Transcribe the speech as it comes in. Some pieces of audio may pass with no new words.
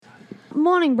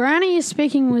Morning, Brownie. You're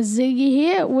speaking with Ziggy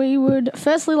here. We would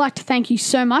firstly like to thank you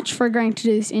so much for agreeing to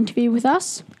do this interview with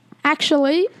us.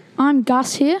 Actually, I'm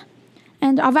Gus here,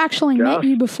 and I've actually met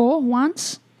you before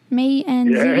once. Me and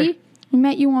Ziggy. We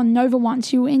met you on Nova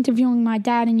once. You were interviewing my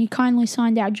dad, and you kindly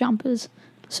signed our jumpers.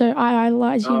 So I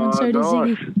idolise you, and so did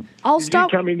Ziggy. Did you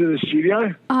come into the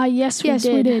studio? Yes, we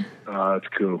did. Oh, that's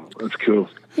cool. That's cool.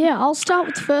 Yeah, I'll start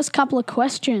with the first couple of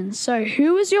questions. So,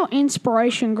 who was your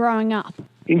inspiration growing up?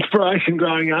 Inspiration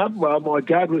growing up? Well, my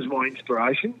dad was my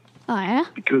inspiration. Oh, yeah?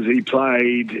 Because he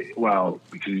played,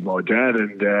 because he's my dad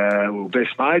and we were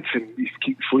best mates and he used to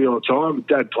kick footy all the time.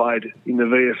 Dad played in the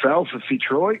VFL for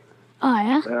Fitzroy. Oh,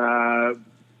 yeah?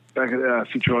 Back at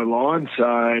Fitzroy Lions,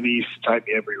 and he used to take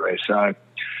me everywhere. So,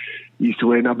 he used to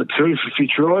wear number 2 for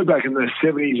Fitzroy back in the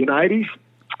 70s and 80s.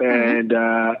 And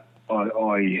I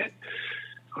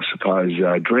suppose,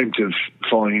 dreamt of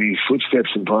following in his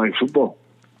footsteps and playing football.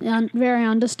 Yeah, very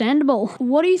understandable.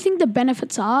 What do you think the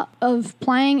benefits are of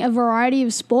playing a variety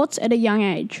of sports at a young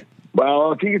age?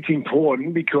 Well, I think it's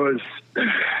important because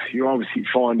you obviously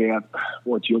find out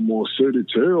what you're more suited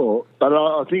to. But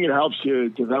I think it helps you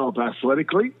develop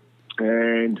athletically,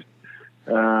 and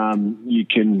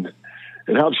it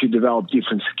helps you develop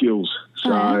different skills.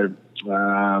 So,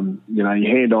 your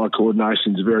hand-eye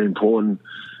coordination is very important.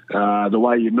 The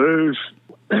way you move,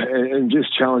 and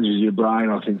just challenges your brain,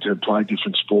 I think, to play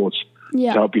different sports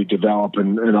to help you develop,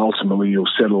 and ultimately you'll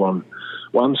settle on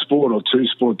one sport or 2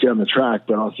 sports down the track.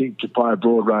 But I think to play a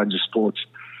broad range of sports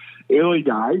early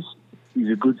days is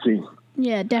a good thing.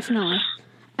 Yeah, definitely.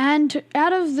 And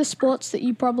out of the sports that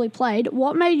you probably played,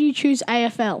 what made you choose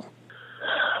AFL?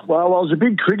 Well, I was a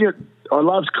big cricket. I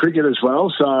loved cricket as well,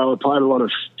 so I played a lot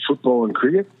of football and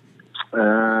cricket.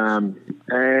 And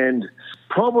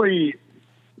probably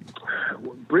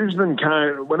Brisbane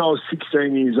came, when I was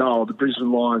 16 years old, the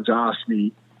Brisbane Lions asked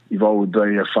me if I would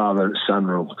be a father-son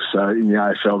rule. So in the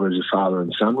AFL there's a father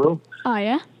and son rule. Oh,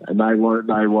 yeah? And they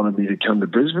wanted me to come to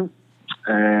Brisbane.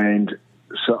 And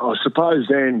so I suppose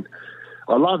then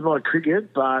I loved my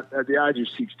cricket, but at the age of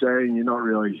 16 you're not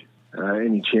really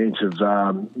any chance of,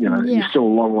 you're still a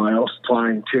long way off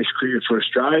playing Test cricket for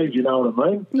Australia, if you know what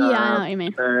I mean. Yeah, I know what you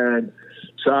mean. And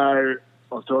so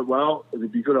I thought, well,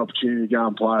 it'd be a good opportunity to go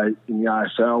and play in the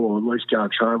AFL, or at least go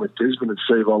and train with Brisbane and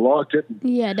see if I liked it.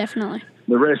 Yeah, definitely.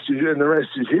 The rest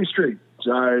is history.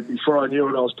 So before I knew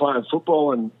it, I was playing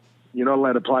football, and you're not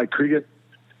allowed to play cricket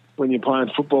when you're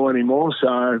playing football anymore. So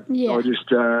I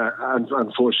just,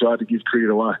 unfortunately, had to give cricket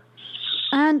away.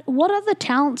 And what other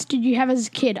talents did you have as a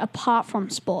kid apart from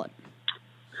sport?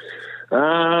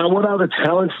 What other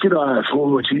talents did I have?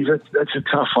 Oh, geez, that's a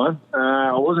tough one.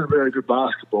 I wasn't a very good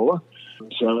basketballer,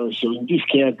 so in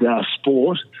discount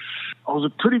sport, I was a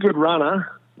pretty good runner.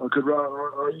 I could run.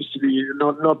 I used to be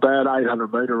not bad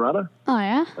 800-metre runner. Oh,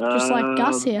 yeah? Just like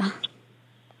Gus here.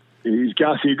 Is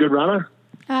Gussie a good runner?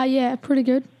 Yeah, pretty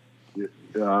good. Yeah,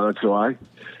 that's the way.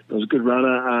 I was a good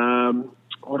runner.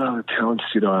 What other talents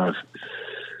did I have?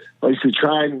 I used to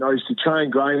train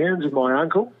greyhounds with my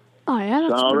uncle. Oh, yeah,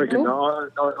 that's so I reckon cool.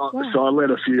 So I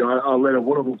led a few. I led a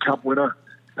Warrnambool Cup winner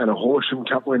and a Horsham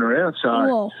Cup winner out.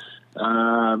 So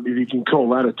if you can call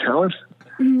that a talent.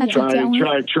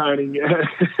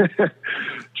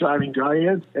 Training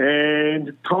greyhounds.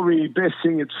 And probably the best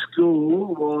thing at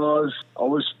school was I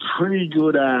was pretty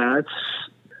good at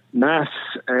maths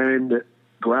and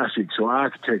graphics or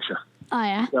architecture. Oh,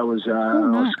 yeah. That was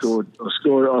nice. I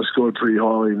scored pretty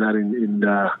highly in that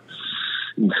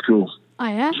in school. Oh,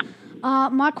 yeah?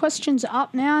 My question's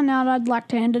up now. Now I'd like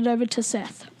to hand it over to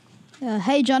Seth.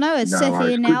 Hey, Jono, it's Seth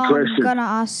here now. I'm going to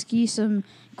ask you some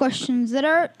questions that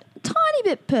are a tiny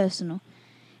bit personal.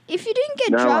 If you didn't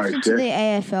get drafted to the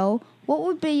AFL, what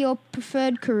would be your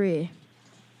preferred career?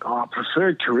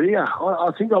 Preferred career?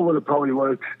 I think I would have probably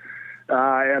worked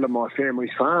out of my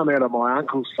family's farm, out of my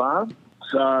uncle's farm.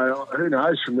 So who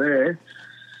knows from there?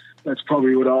 That's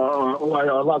probably what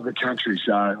I love the country,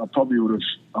 so I probably would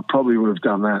have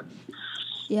done that.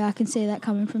 Yeah, I can see that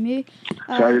coming from you.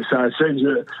 So it seems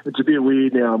it's a bit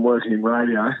weird now. I'm working in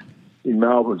radio in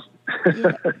Melbourne.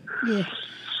 Yeah.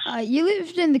 You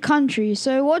lived in the country,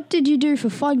 so what did you do for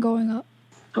fun growing up?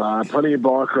 Plenty of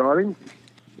bike riding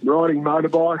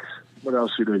motorbikes. What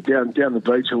else we do? Down the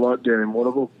beach a lot, down in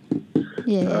Warrnambool.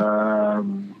 Yeah.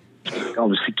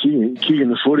 Obviously kicking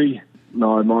the footy.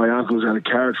 My uncles had a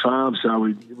carrot farm, so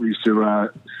we used to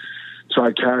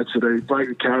throw carrots break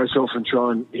the carrots off and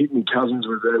try and hit my cousins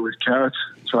with carrots,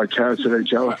 throw carrots at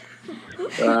each other.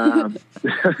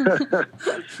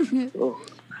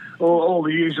 All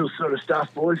the usual sort of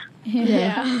stuff, boys.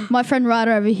 Yeah. My friend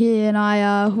Ryder over here and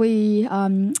I, we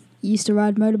used to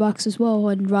ride motorbikes as well,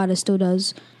 and Ryder still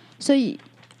does. So,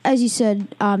 as you said,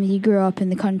 you grew up in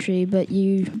the country, but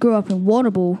you grew up in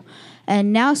Warrnambool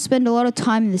and now spend a lot of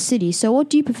time in the city. So what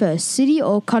do you prefer, city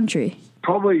or country?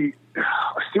 Probably,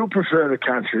 I still prefer the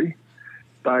country,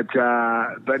 but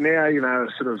now, you know,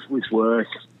 sort of with work,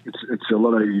 it's a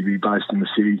lot easier to be based in the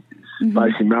city,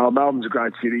 based in Melbourne. Melbourne's a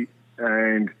great city,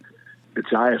 and it's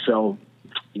AFL,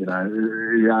 you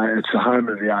know, it's the home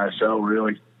of the AFL,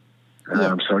 really.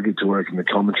 So I get to work in the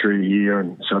commentary here,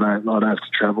 and so I don't have to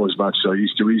travel as much as I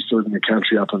used to. We used to live in the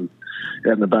country out in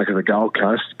the back of the Gold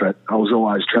Coast, but I was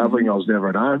always travelling. I was never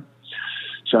at home.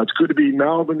 So it's good to be in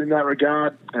Melbourne in that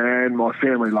regard, and my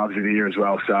family loves it here as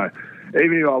well. So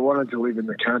even if I wanted to live in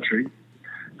the country,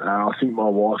 I think my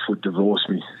wife would divorce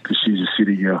me because she's a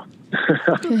city girl.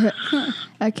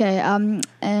 Okay,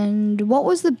 and what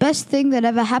was the best thing that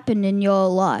ever happened in your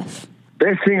life?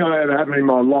 Best thing that ever happened in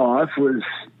my life was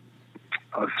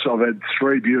I've had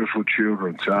 3 beautiful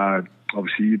children. So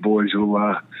obviously you boys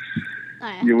will...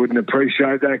 You wouldn't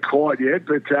appreciate that quite yet,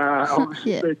 but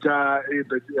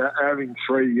having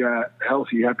 3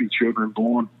 healthy, happy children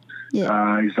born is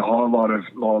the highlight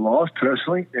of my life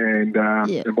personally, and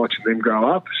watching them grow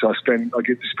up. So I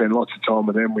get to spend lots of time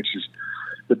with them, which is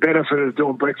the benefit of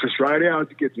doing breakfast radio. I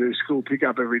get to do school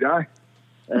pickup every day,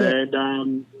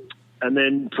 and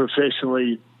then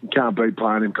professionally, you can't beat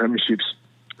playing in premierships.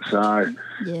 So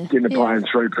getting to play in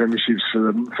 3 premierships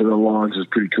for the Lions is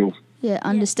pretty cool. Yeah,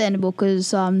 understandable,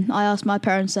 because I asked my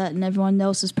parents that and everyone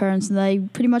else's parents, and they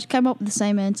pretty much came up with the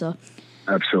same answer.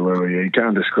 Absolutely, you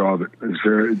can't describe it. It's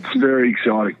very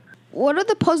exciting. What are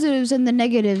the positives and the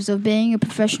negatives of being a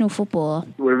professional footballer?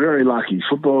 We're very lucky.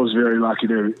 Football is very lucky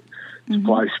to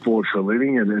play sport for a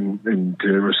living and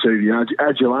to receive the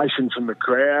adulation from the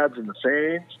crowds and the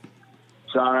fans.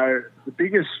 So the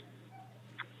biggest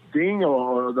thing,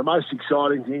 or the most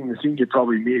exciting thing, the thing you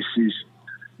probably miss is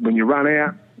when you run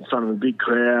out in front of a big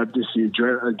crowd, just the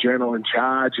adrenaline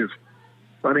charge of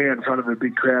running out in front of a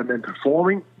big crowd and then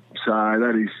performing. So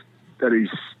that is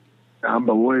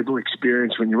unbelievable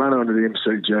experience when you run onto the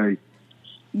MCG.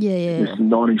 There's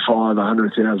 95,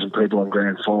 100,000 people on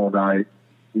grand final day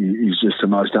is just the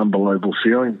most unbelievable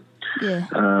feeling. So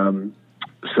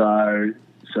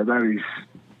that is,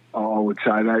 I would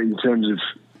say that in terms of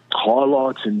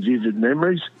highlights and vivid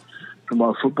memories from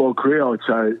my football career, I would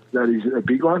say that is a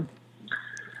big one.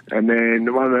 And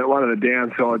then one of the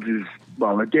downsides is,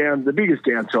 the biggest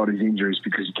downside is injuries,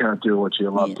 because you can't do what you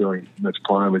love doing. That's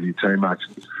playing with your teammates.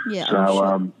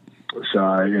 So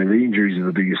the injuries are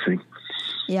the biggest thing.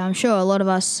 Yeah, I'm sure a lot of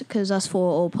us, because us 4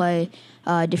 all play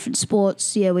different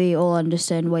sports, we all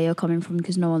understand where you're coming from,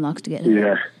 because no one likes to get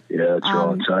hurt. Yeah, that's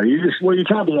right. So you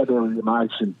can't be out there with your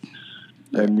mates,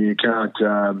 and you can't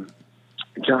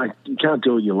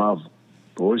do what you love,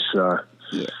 boys. So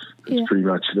that's pretty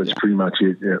much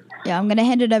it. Yeah, I'm going to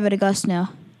hand it over to Gus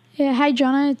now. Yeah, hey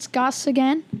Jono, it's Gus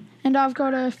again, and I've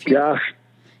got a few. Gus.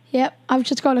 Yep, I've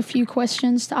just got a few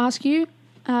questions to ask you.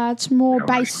 It's more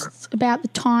based about the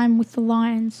time with the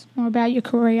Lions, more about your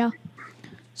career.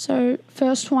 So,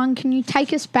 first one, can you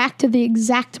take us back to the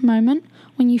exact moment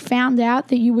when you found out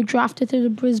that you were drafted to the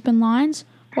Brisbane Lions?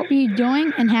 What were you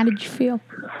doing, and how did you feel?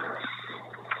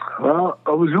 Well,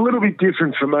 it was a little bit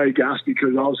different for me, Gus,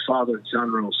 because I was father and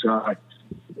son rule, so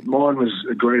mine was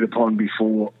agreed upon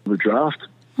before the draft.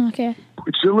 Okay.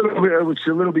 Which is a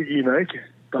little bit unique,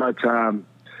 but I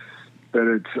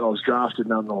was drafted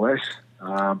nonetheless.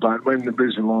 But when the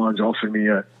Brisbane Lions offered me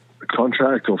a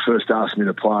contract, or first asked me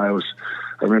to play, I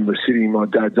remember sitting in my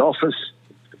dad's office,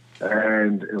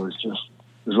 and it was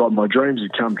like my dreams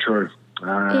had come true,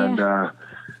 and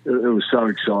it was so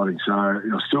exciting. So I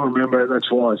still remember it. That's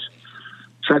why it's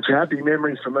such a happy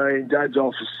memory for me. In Dad's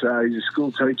office, he's a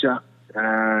school teacher,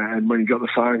 and when he got the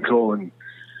phone call and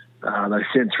they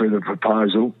sent through the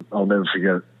proposal, I'll never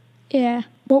forget it. Yeah.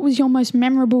 What was your most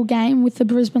memorable game with the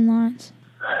Brisbane Lions?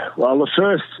 Well, the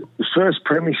first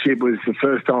premiership was the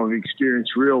first time I've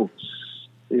experienced real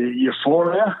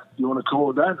euphoria, you want to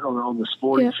call it that, on the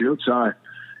sporting field. So,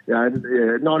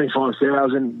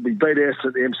 95,000. We beat Aston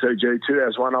at the MCG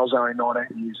 2001. I was only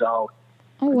 19 years old.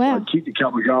 Oh, wow. I kicked a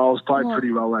couple of goals, played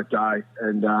pretty well that day,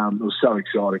 and it was so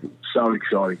exciting. So that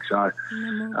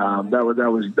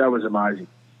was amazing.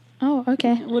 Oh,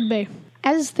 okay. It would be.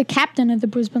 As the captain of the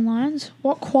Brisbane Lions,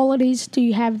 what qualities do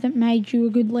you have that made you a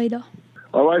good leader?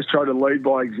 I always try to lead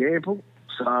by example.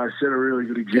 So I set a really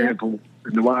good example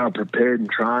in the way I prepared and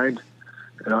trained,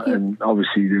 and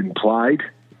obviously then played.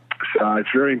 So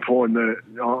it's very important that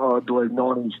I believe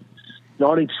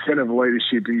 90% of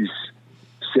leadership is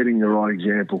setting the right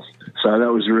example. So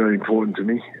that was really important to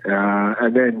me.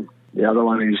 And then the other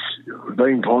one is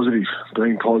being positive,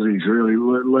 really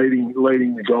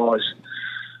leading the guys.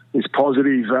 It's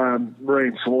positive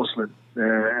reinforcement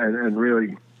and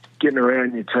really getting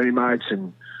around your teammates,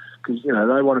 and because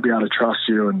they want to be able to trust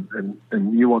you and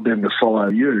you want them to follow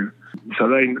you. So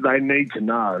they need to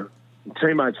know,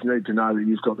 teammates need to know that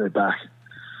you've got their back.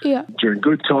 Yeah. During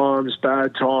good times,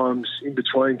 bad times, in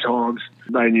between times,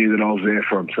 they knew that I was there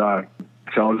for them. So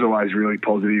I was always really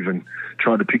positive and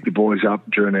tried to pick the boys up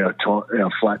during our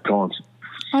flat times.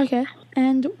 Okay.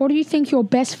 And what do you think your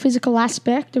best physical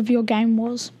aspect of your game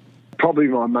was? Probably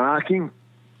my marking.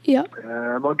 Yeah.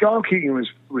 My goal kicking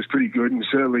was pretty good and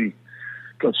certainly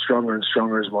got stronger and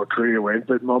stronger as my career went.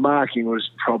 But my marking was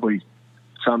probably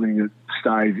something that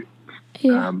stayed.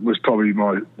 Was probably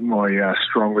my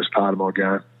strongest part of my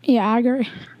game. Yeah, I agree.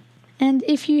 And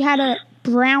if you had a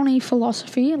Brownie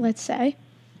philosophy, let's say,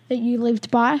 that you lived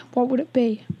by, what would it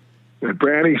be? The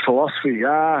Brownie philosophy.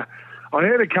 I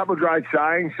heard a couple of great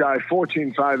sayings. So,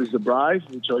 fortune favours the brave,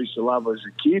 which I used to love as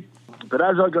a kid. But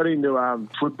as I got into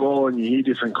football and you hear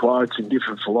different quotes and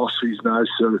different philosophies and those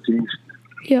sort of things,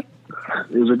 yep.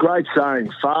 There was a great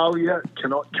saying, failure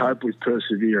cannot cope with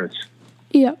perseverance.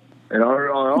 Yep. And I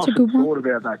often thought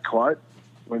about that quote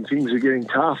when things are getting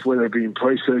tough, whether it be in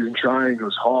pre-season training, it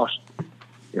was hot,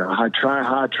 a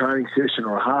hard training session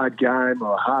or a hard game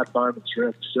or a hard moment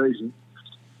throughout the season.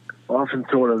 I often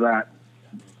thought of that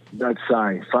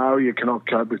saying, failure cannot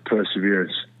cope with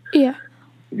perseverance. Yeah.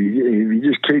 If you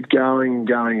just keep going and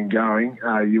going and going,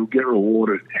 you'll get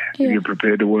rewarded if you're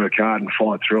prepared to work hard and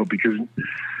fight through it, because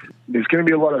there's going to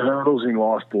be a lot of hurdles in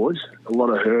life, boys, a lot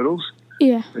of hurdles.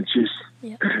 Yeah. It's just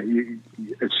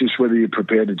whether you're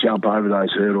prepared to jump over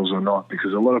those hurdles or not,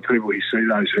 because a lot of people, you see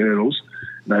those hurdles,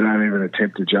 they don't even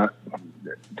attempt to jump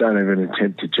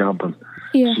them.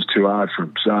 Yeah. It's just too hard for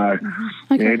them. So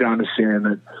you need to understand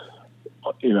that,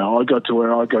 I got to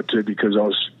where I got to because I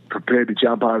was prepared to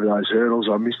jump over those hurdles.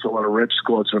 I missed a lot of rep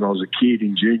squats when I was a kid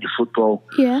in junior football.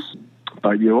 Yeah.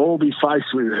 But you'll all be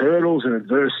faced with hurdles and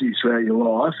adversity throughout your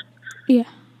life. Yeah.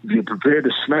 If you're prepared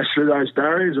to smash through those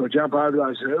barriers or jump over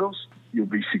those hurdles, you'll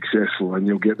be successful and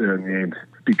you'll get there in the end.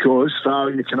 Because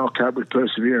failure cannot cope with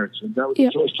perseverance. And that was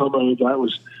the first time I heard that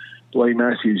was Lee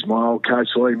Matthews. My old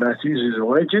coach, Lee Matthews, is a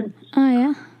legend. Oh,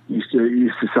 yeah? He used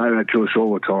to say that to us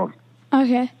all the time.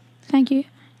 Okay, thank you.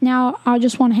 Now I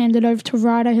just want to hand it over to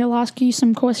Ryder. He'll ask you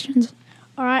some questions.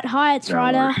 All right, hi, it's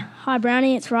Ryder. Hi,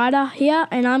 Brownie, it's Ryder here,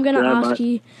 and I'm going to ask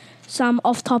you some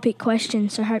off-topic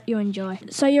questions, so hope you enjoy.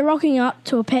 So you're rocking up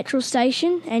to a petrol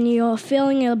station and you're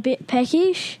feeling a bit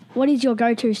peckish. What is your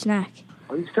go-to snack?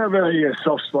 I used to have a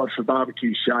soft spot for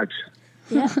barbecue shapes.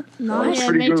 Yeah, nice.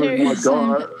 I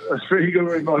was pretty good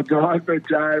with my diet, but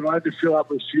I had to fill up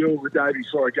with fuel the day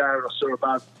before I go, and I saw a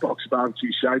box of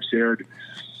barbecue shapes there, and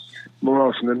more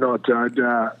often than not, I'd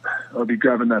be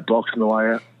grabbing that box on the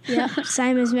way out. Yeah,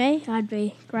 same as me. I'd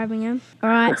be grabbing them. All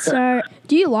right, so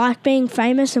do you like being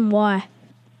famous and why?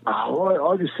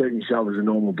 I just see myself as a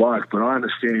normal bloke, but I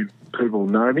understand people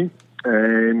know me,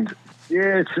 and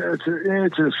it's a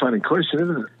funny question,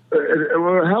 isn't it?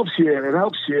 It helps you.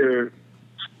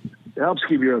 It helps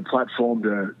give you a platform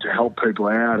to help people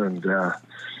out and to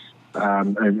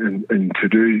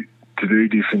do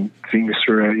different things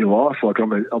throughout your life. Like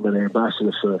I'm an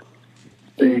ambassador for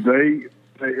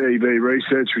EB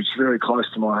Research, which is very close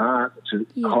to my heart. It's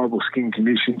a horrible skin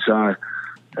condition, so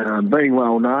being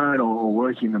well known or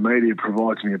working in the media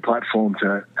provides me a platform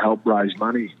to help raise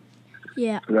money.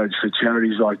 Yeah. For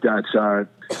charities like that. So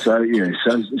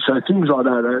things like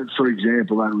that, for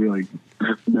example, that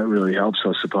really helps,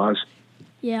 I suppose.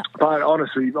 Yeah. But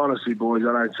honestly, boys,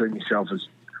 I don't see myself as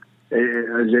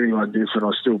anyone different.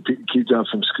 I still pick kids up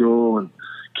from school and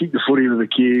kick the footy to the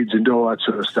kids and do all that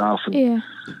sort of stuff. And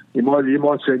you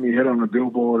might see me head on a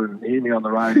billboard and hear me on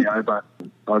the radio, but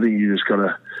I think you just got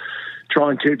to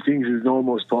try and keep things as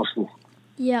normal as possible.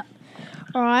 Yeah.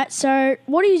 All right, so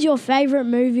what is your favourite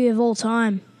movie of all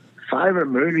time? Favourite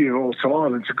movie of all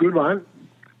time? It's a good one.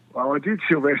 Well, I did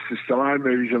Sylvester Stallone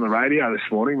movies on the radio this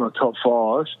morning, my top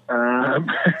 5.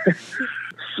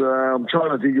 So I'm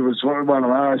trying to think if it's one of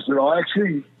those. But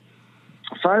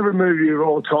favourite movie of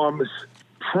all time was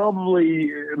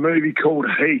probably a movie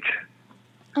called Heat.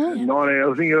 Oh, yeah.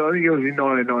 I think it was in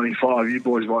 1995. You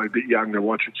boys might be a bit young to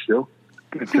watch it still.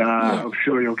 But I'm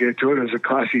sure you'll get to it. It's a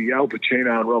classic, Al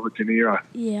Pacino and Robert De Niro.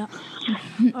 Yeah.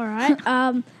 All right.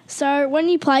 So when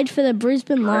you played for the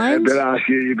Brisbane Lions...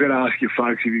 You better ask your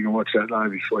folks if you can watch that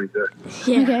movie before you do.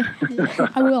 Yeah. Okay.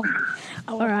 I will.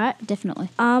 All right, definitely.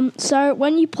 So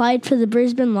when you played for the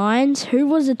Brisbane Lions, who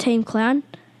was the team clown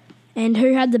and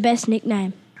who had the best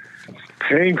nickname?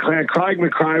 Team clown. Craig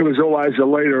McRae was always the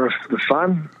leader of the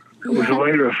fun. It was the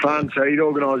leader of fun, so he'd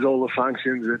organise all the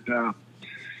functions. And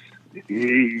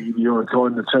you're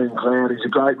calling the team clown. He's a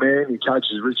great man. He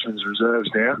coaches Richmond's reserves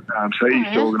now, so he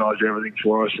used to organise everything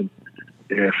for us. And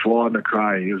Fly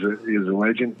McRae, he was a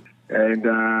legend. And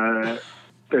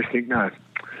best nickname.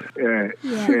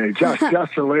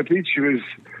 Justin Lepich,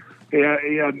 he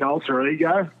had an alter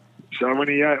ego. So when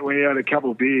he had a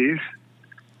couple of beers,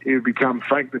 he would become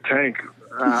Frank the Tank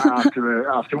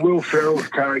after Will Ferrell's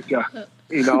character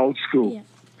in Old School. Yeah.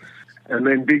 And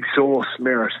then Big Sauce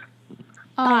Merritt.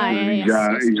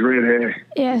 His red hair.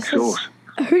 Yes. Sauce.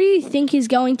 Who do you think is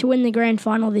going to win the grand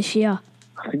final this year?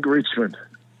 I think Richmond.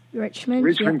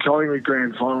 Richmond, Collingwood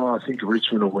grand final. I think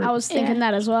Richmond will win. I was thinking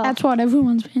that as well. That's what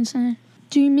everyone's been saying.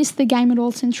 Do you miss the game at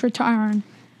all since retiring?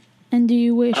 And do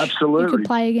you wish you could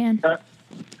play again?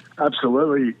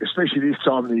 Absolutely, especially this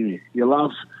time of the year. You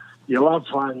love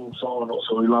playing in finals,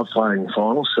 or we love playing in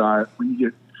finals. So when you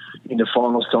get into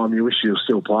finals time, you wish you were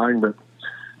still playing. But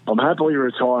I'm happily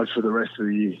retired for the rest of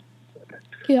the year.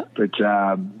 Yeah. But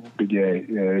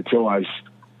it's always,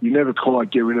 you never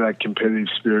quite get rid of that competitive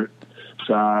spirit.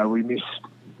 So we miss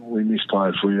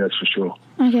playing footy, that's for sure.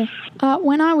 Okay.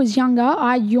 When I was younger,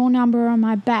 I had your number on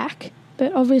my back,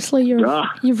 but obviously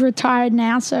you've retired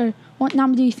now. So what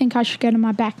number do you think I should get on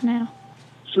my back now?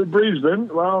 So Brisbane,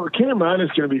 well, Cam Rayner's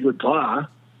going to be a good player.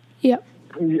 Yep.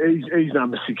 He's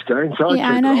number 16. So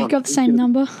I know he's got the same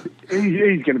number.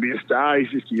 He's going to be a star.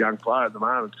 He's just a young player at the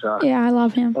moment. So yeah, I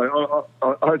love him.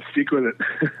 I'd stick with it.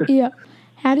 Yeah.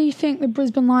 How do you think the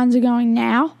Brisbane Lions are going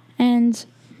now? And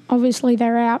obviously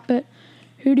they're out, but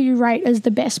who do you rate as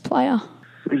the best player?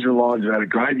 Brisbane Lions have had a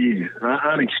great year,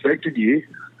 unexpected year.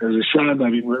 It was a shame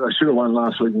they should have won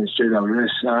last week in the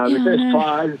GWS. The best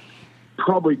player,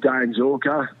 probably Dane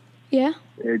Zorko. Yeah?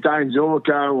 Dane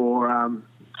Zorko, or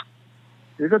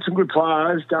they've got some good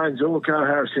players. Dane Zorko,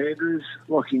 Harris Andrews,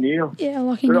 Lachie Neale. Yeah,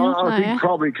 Lachie Neale. I think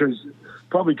probably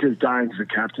because Dane's the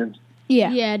captain. Yeah.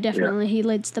 Yeah, definitely. Yeah. He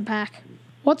leads the pack.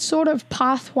 What sort of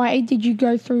pathway did you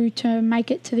go through to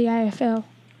make it to the AFL?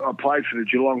 I played for the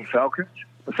Geelong Falcons.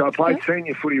 So I played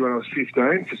senior footy when I was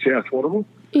 15 for South Waterville.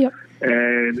 Yep.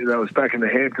 And that was back in the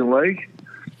Hampton League.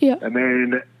 Yep. And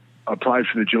then I played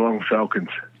for the Geelong Falcons.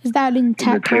 Is that in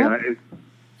TAC Cup?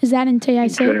 Is that in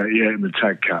TAC? In the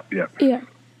TAC Cup, yeah. Yeah.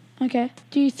 Okay.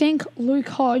 Do you think Luke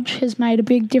Hodge has made a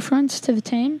big difference to the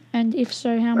team? And if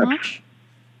so, how much?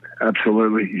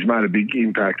 Absolutely. He's made a big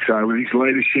impact. So with his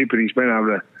leadership, and he's been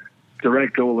able to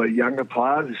direct all the younger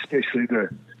players, especially the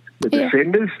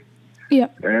defenders. Yeah.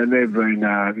 And they've been,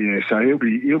 so he'll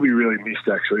be really missed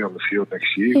actually on the field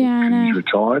next year. Yeah, I know. He's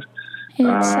retired.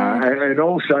 Yeah, and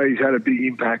also he's had a big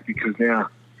impact because now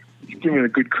he's giving a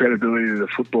good credibility to the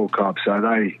football club. So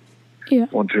they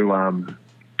want to,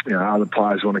 other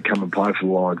players want to come and play for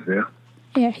the Lions now.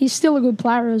 Yeah, he's still a good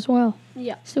player as well.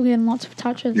 Yeah. Still getting lots of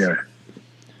touches.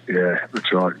 Yeah,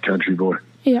 that's right, country boy.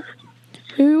 Yeah.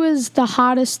 Who was the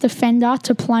hardest defender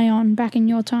to play on back in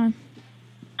your time?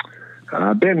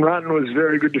 Ben Rutten was a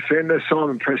very good defender.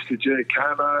 Simon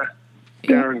Prestigiacomo,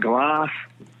 Darren Glass.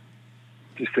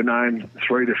 Just to name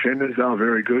 3 defenders, they were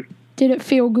very good. Did it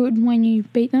feel good when you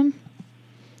beat them?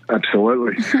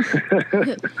 Absolutely.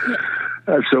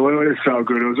 Absolutely, it felt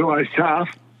good. It was always tough.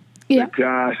 Yeah.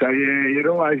 But, it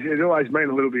always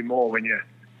meant a little bit more when you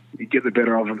get the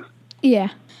better of them. Yeah.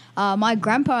 My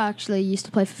grandpa actually used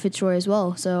to play for Fitzroy as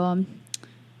well. So,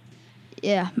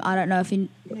 I don't know if you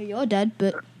know your dad,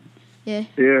 but yeah.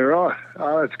 Yeah, right.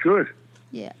 Oh, that's good.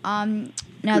 Yeah.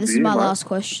 Now this is my last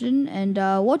question. And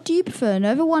what do you prefer,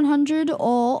 Nova 100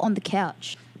 or on the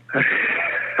couch?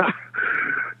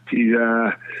 Geez,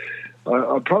 I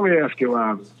probably have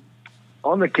to.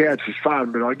 On the couch is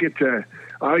fun, but I only get to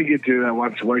do that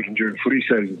once a week and during footy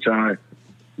season. So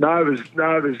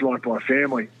Nova's like my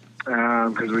family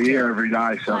because we're here every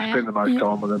day. So I spend the most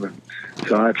time with them. And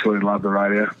so I absolutely love the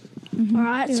radio. Mm-hmm. All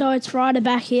right, so it's Ryder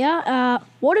back here.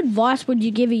 What advice would you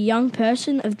give a young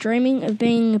person of dreaming of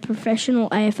being a professional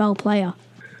AFL player?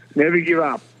 Never give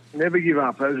up. Never give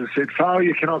up. As I said,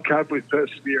 failure cannot cope with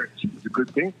perseverance. It's a good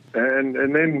thing.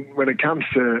 And then when it comes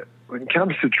to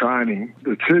training,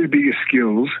 the 2 biggest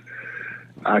skills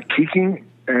are kicking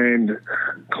and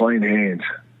clean hands.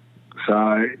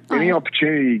 So any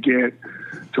opportunity you get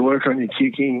to work on your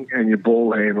kicking and your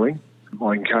ball handling,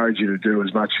 I encourage you to do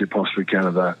as much as you possibly can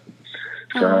of that.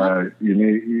 So you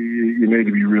need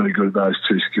to be really good at those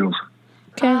 2 skills.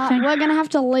 Okay, we're going to have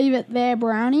to leave it there,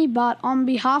 Brownie, but on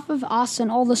behalf of us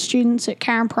and all the students at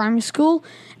Carrum Primary School,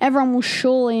 everyone will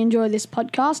surely enjoy this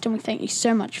podcast, and we thank you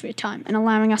so much for your time and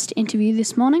allowing us to interview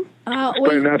this morning. It's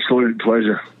been an absolute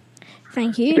pleasure.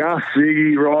 Thank you. Gus,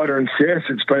 Ziggy, Ryder and Seth,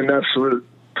 it's been an absolute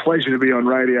pleasure to be on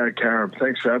Radio Carrum.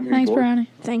 Thanks for having me. Thanks, Brownie.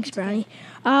 Thanks, Brownie.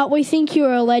 We think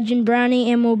you're a legend,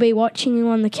 Brownie, and we'll be watching you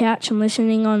on the couch and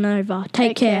listening on over.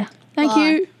 Take care. Thank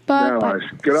you. Bye. No worries.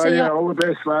 Good on you. All the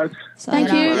best, lads.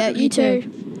 Thank you. Yeah, you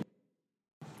too.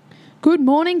 Good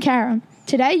morning, Carrum.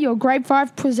 Today, your Grade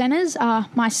 5 presenters are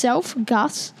myself,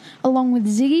 Gus, along with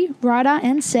Ziggy, Ryder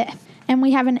and Seth. And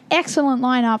we have an excellent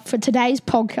lineup for today's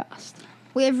podcast.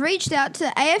 We have reached out to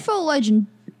AFL legend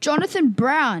Jonathan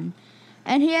Brown,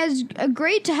 and he has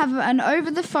agreed to have an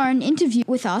over-the-phone interview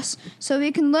with us so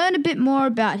we can learn a bit more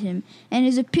about him and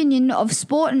his opinion of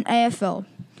sport and AFL.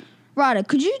 Ryder,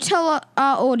 could you tell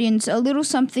our audience a little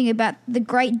something about the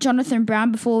great Jonathan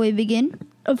Brown before we begin?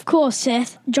 Of course,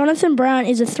 Seth. Jonathan Brown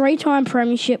is a 3-time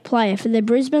premiership player for the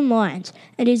Brisbane Lions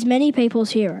and is many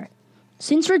people's hero.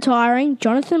 Since retiring,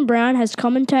 Jonathan Brown has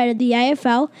commentated the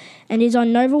AFL and is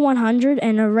on Nova 100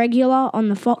 and a regular on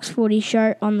the Fox Footy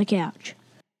show On the Couch.